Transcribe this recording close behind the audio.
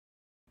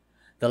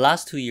The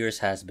last 2 years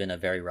has been a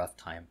very rough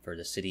time for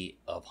the city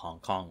of Hong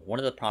Kong, one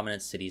of the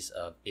prominent cities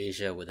of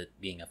Asia with it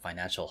being a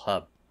financial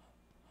hub.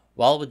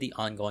 While with the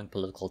ongoing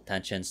political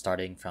tension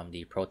starting from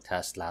the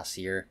protests last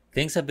year,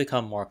 things have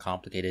become more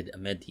complicated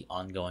amid the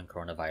ongoing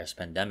coronavirus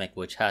pandemic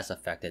which has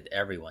affected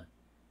everyone.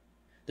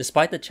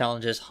 Despite the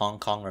challenges, Hong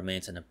Kong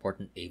remains an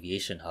important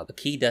aviation hub, a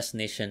key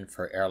destination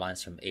for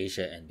airlines from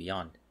Asia and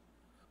beyond.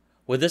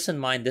 With this in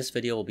mind, this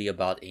video will be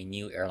about a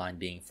new airline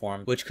being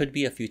formed, which could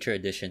be a future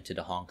addition to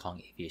the Hong Kong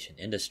aviation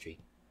industry.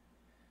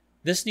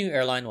 This new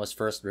airline was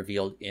first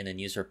revealed in a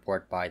news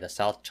report by the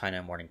South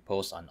China Morning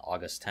Post on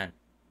August 10.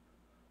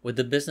 With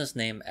the business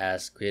name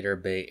as Greater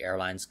Bay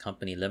Airlines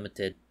Company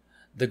Limited,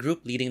 the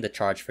group leading the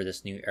charge for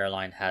this new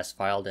airline has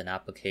filed an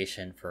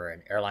application for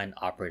an airline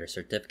operator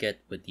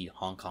certificate with the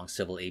Hong Kong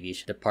Civil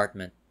Aviation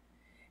Department.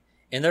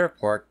 In the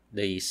report,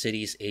 the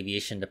city's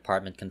aviation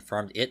department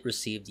confirmed it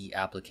received the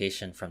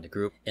application from the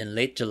group in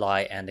late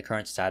July and the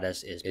current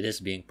status is it is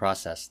being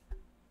processed.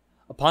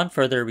 Upon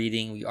further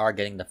reading, we are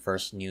getting the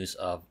first news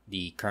of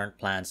the current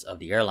plans of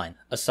the airline,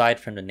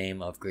 aside from the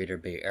name of Greater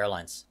Bay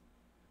Airlines.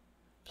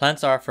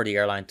 Plans are for the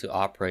airline to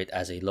operate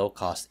as a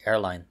low-cost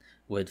airline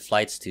with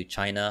flights to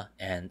China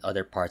and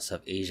other parts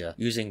of Asia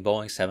using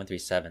Boeing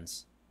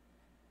 737s.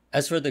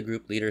 As for the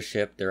group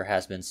leadership, there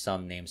has been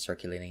some names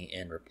circulating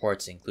in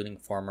reports, including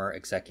former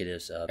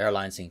executives of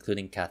airlines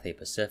including Cathay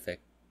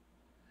Pacific.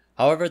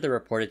 However, the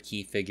reported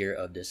key figure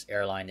of this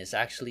airline is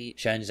actually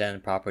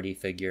Shenzhen property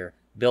figure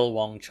Bill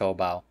Wong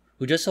Chobao,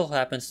 who just so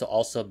happens to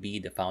also be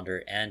the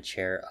founder and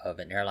chair of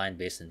an airline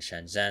based in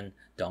Shenzhen,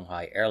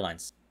 Donghai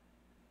Airlines.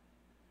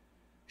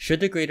 Should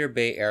the Greater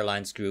Bay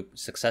Airlines Group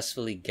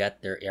successfully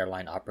get their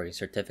airline operating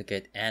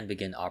certificate and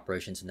begin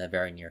operations in the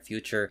very near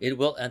future, it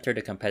will enter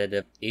the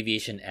competitive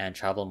aviation and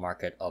travel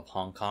market of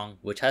Hong Kong,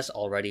 which has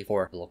already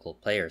 4 local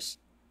players.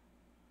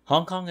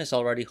 Hong Kong is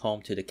already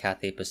home to the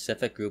Cathay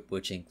Pacific Group,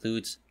 which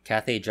includes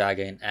Cathay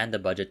Dragon and the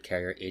budget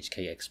carrier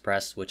HK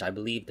Express, which I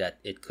believe that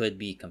it could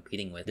be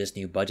competing with this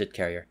new budget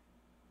carrier.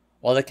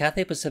 While the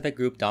Cathay Pacific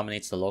Group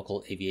dominates the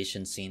local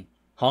aviation scene,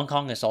 Hong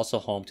Kong is also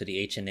home to the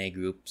H&A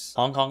Group's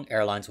Hong Kong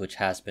Airlines, which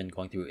has been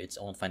going through its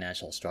own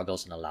financial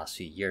struggles in the last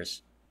few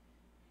years.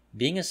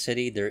 Being a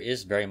city, there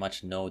is very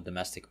much no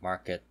domestic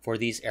market for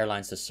these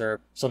airlines to serve,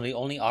 so the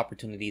only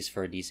opportunities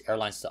for these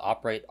airlines to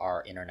operate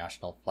are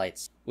international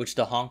flights, which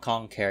the Hong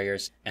Kong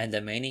carriers and the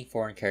many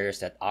foreign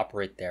carriers that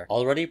operate there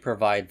already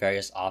provide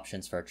various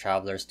options for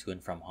travelers to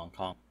and from Hong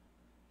Kong.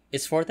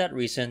 It's for that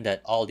reason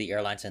that all the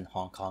airlines in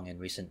Hong Kong in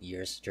recent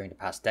years, during the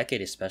past decade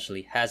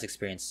especially, has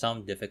experienced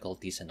some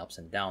difficulties and ups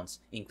and downs,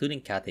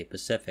 including Cathay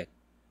Pacific.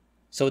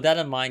 So with that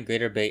in mind,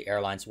 Greater Bay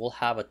Airlines will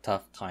have a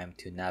tough time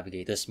to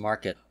navigate this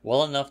market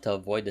well enough to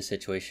avoid the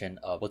situation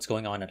of what's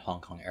going on at Hong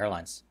Kong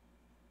Airlines.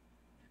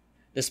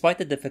 Despite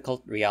the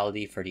difficult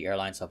reality for the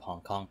airlines of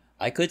Hong Kong,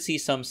 I could see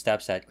some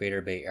steps that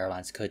Greater Bay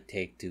Airlines could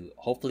take to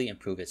hopefully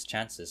improve its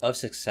chances of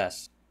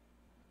success.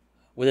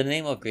 With the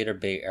name of Greater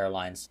Bay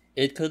Airlines,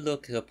 it could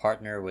look to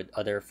partner with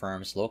other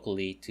firms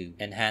locally to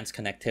enhance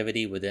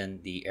connectivity within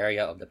the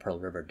area of the Pearl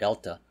River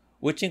Delta,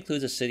 which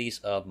includes the cities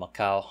of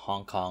Macau,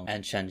 Hong Kong,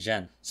 and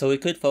Shenzhen. So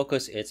it could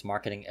focus its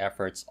marketing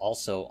efforts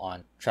also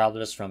on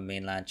travelers from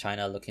mainland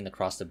China looking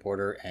across the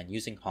border and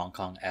using Hong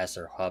Kong as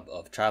their hub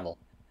of travel.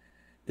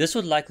 This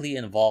would likely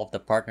involve the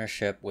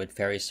partnership with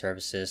ferry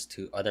services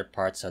to other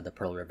parts of the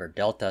Pearl River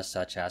Delta,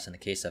 such as in the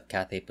case of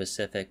Cathay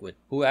Pacific,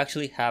 who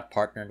actually have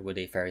partnered with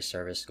a ferry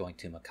service going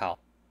to Macau.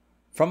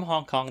 From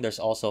Hong Kong, there's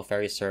also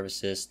ferry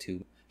services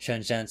to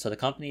Shenzhen, so the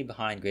company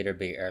behind Greater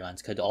Bay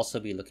Airlines could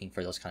also be looking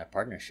for those kind of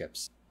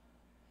partnerships.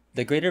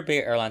 The Greater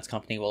Bay Airlines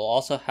company will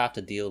also have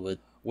to deal with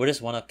what is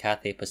one of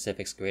Cathay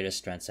Pacific's greatest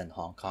strengths in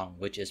Hong Kong,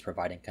 which is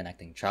providing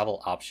connecting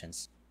travel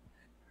options.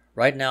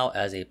 Right now,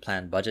 as a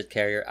planned budget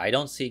carrier, I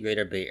don't see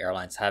Greater Bay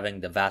Airlines having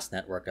the vast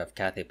network of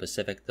Cathay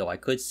Pacific, though I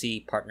could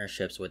see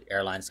partnerships with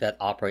airlines that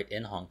operate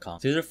in Hong Kong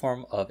through the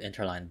form of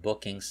interline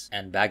bookings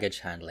and baggage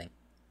handling.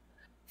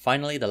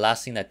 Finally, the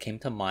last thing that came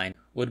to mind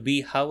would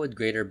be how would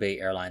Greater Bay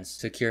Airlines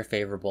secure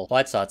favorable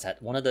flight slots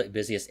at one of the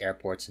busiest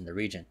airports in the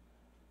region.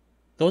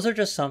 Those are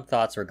just some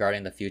thoughts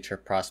regarding the future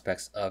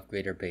prospects of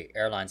Greater Bay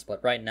Airlines,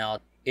 but right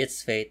now,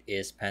 its fate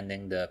is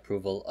pending the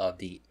approval of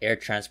the air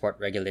transport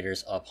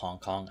regulators of Hong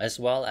Kong, as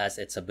well as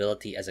its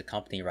ability as a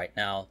company right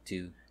now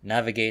to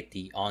navigate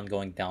the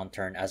ongoing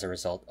downturn as a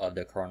result of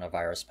the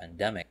coronavirus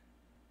pandemic.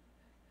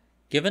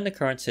 Given the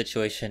current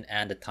situation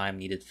and the time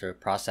needed to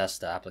process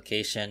the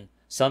application,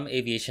 some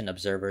aviation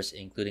observers,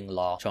 including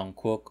Law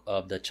Chong-Kwok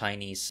of the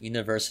Chinese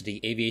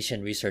University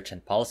Aviation Research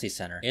and Policy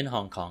Center in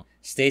Hong Kong,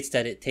 states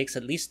that it takes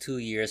at least 2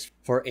 years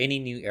for any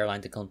new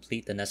airline to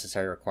complete the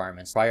necessary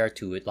requirements prior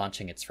to it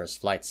launching its first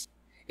flights.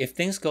 If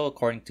things go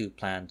according to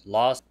planned,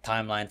 Law's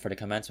timeline for the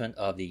commencement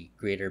of the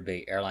Greater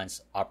Bay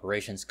Airlines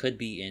operations could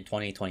be in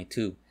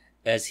 2022,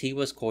 as he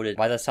was quoted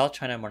by the South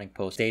China Morning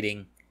Post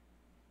stating,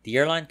 "The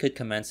airline could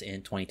commence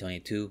in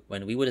 2022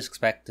 when we would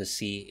expect to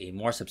see a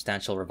more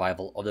substantial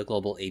revival of the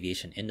global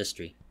aviation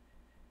industry."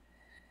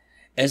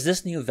 As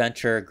this new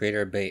venture,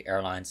 Greater Bay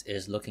Airlines,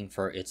 is looking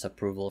for its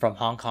approval from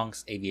Hong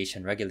Kong's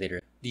aviation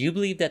regulator, do you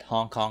believe that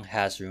Hong Kong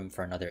has room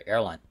for another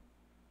airline?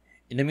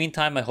 In the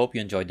meantime, I hope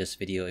you enjoyed this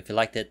video. If you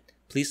liked it,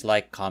 please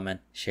like,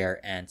 comment, share,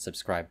 and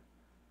subscribe.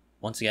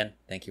 Once again,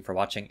 thank you for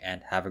watching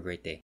and have a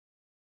great day.